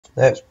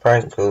Let's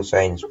prank call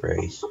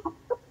Sainsburys.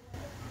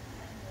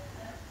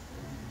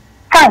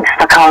 Thanks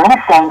for calling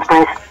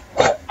Sainsburys.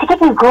 To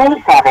give you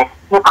great service,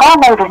 your call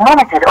may be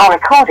monitored or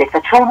recorded for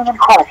training and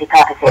quality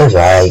purposes.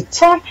 Alright.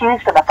 Please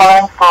choose from the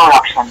following 4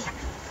 options.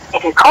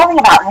 If you're calling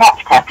about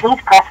Nectar,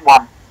 please press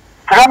 1.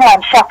 For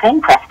online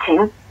shopping, press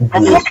 2. For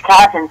gift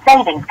cards and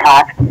savings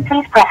cards,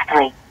 please press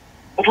 3.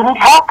 If you need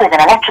help with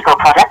an electrical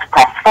product,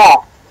 press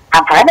 4.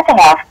 And for anything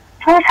else,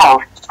 please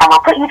hold, and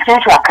we'll put you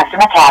through to our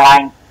customer care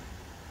line.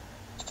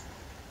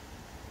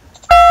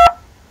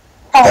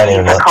 Thank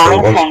you for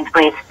calling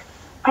Sainsburys.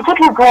 To give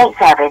you great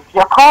service,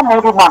 your call may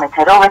be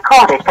monitored or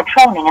recorded for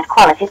training and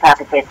quality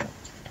purposes.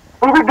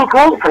 We would be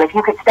grateful if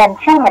you could spend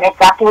 2 minutes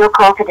after your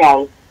call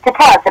today to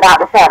tell us about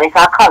the service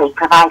our colleague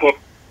provided.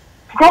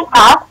 To take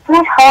part,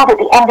 please hold at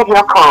the end of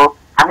your call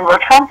and we will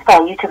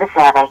transfer you to the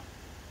survey.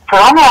 For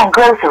online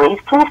groceries,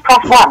 please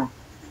press 1.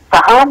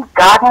 For home,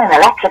 garden and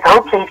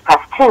electrical, please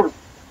press 2.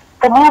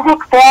 For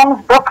music,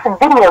 films, books and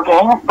video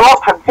games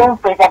bought from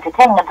Sainsburys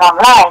Entertainment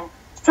online,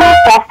 please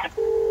press 3.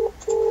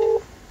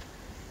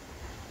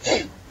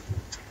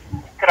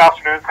 Good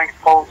afternoon, thanks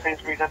for calling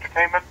Sainsburys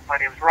Entertainment. My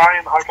name is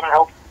Ryan, how can I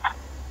help?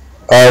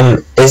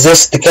 Is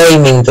this the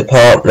gaming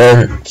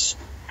department?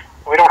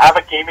 We don't have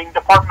a gaming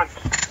department.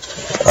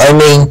 I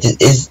mean,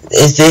 is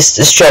this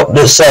the shop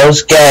that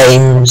sells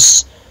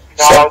games?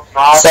 No, it's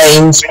not.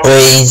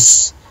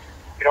 Sainsburys.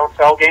 We don't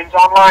sell games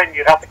online,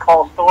 you'd have to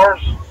call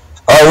stores.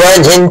 I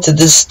went into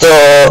the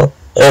store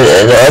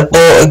and I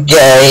bought a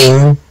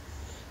game.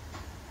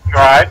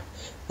 Right.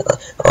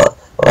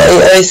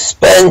 I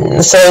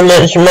spent so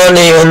much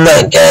money on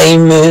that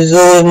game. It was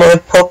all my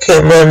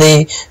pocket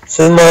money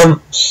for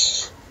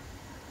months,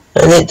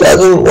 and it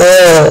doesn't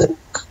work.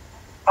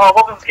 Oh,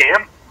 what was the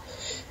game?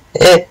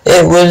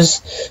 It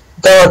was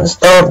Dance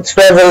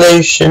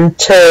Revolution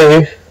 2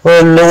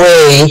 on the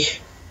Wii.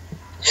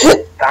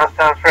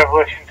 Dance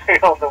Revolution 2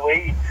 on the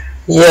Wii?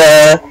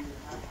 Yeah.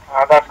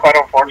 That's quite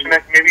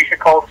unfortunate. Maybe you should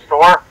call the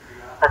store,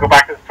 or go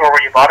back to the store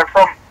where you bought it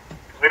from,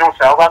 because we don't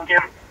sell that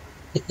game.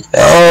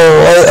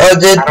 Oh, I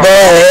did buy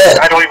it.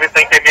 I don't even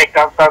think they make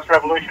Dance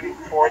Revolution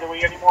for the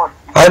Wii anymore.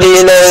 How do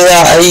you know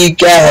that? Are you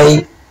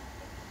gay?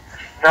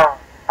 No,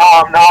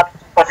 I'm not,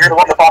 but you're the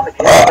one that bought the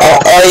game.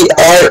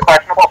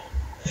 Questionable.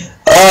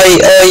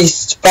 I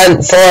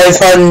spent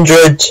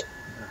 500.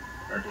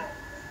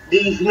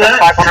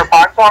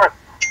 £500 on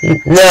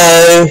it?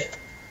 No.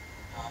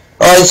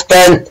 I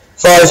spent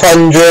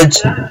 500.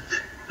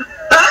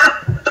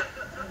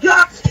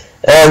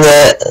 And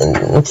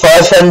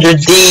 500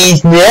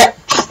 D's next.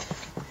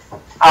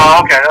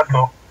 Oh, okay, that's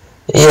cool.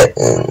 Yeah.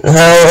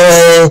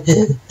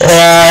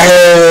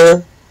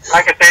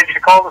 Like I said, you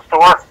should call the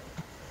store.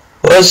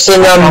 What's the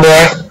number?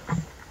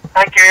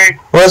 Thank you.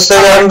 What's the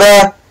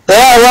number?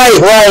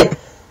 Wait.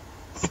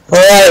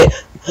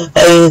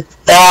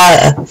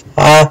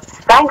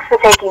 Thanks for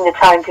taking the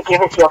time to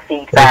give us your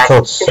feedback.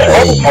 This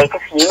may take a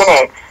few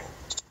minutes.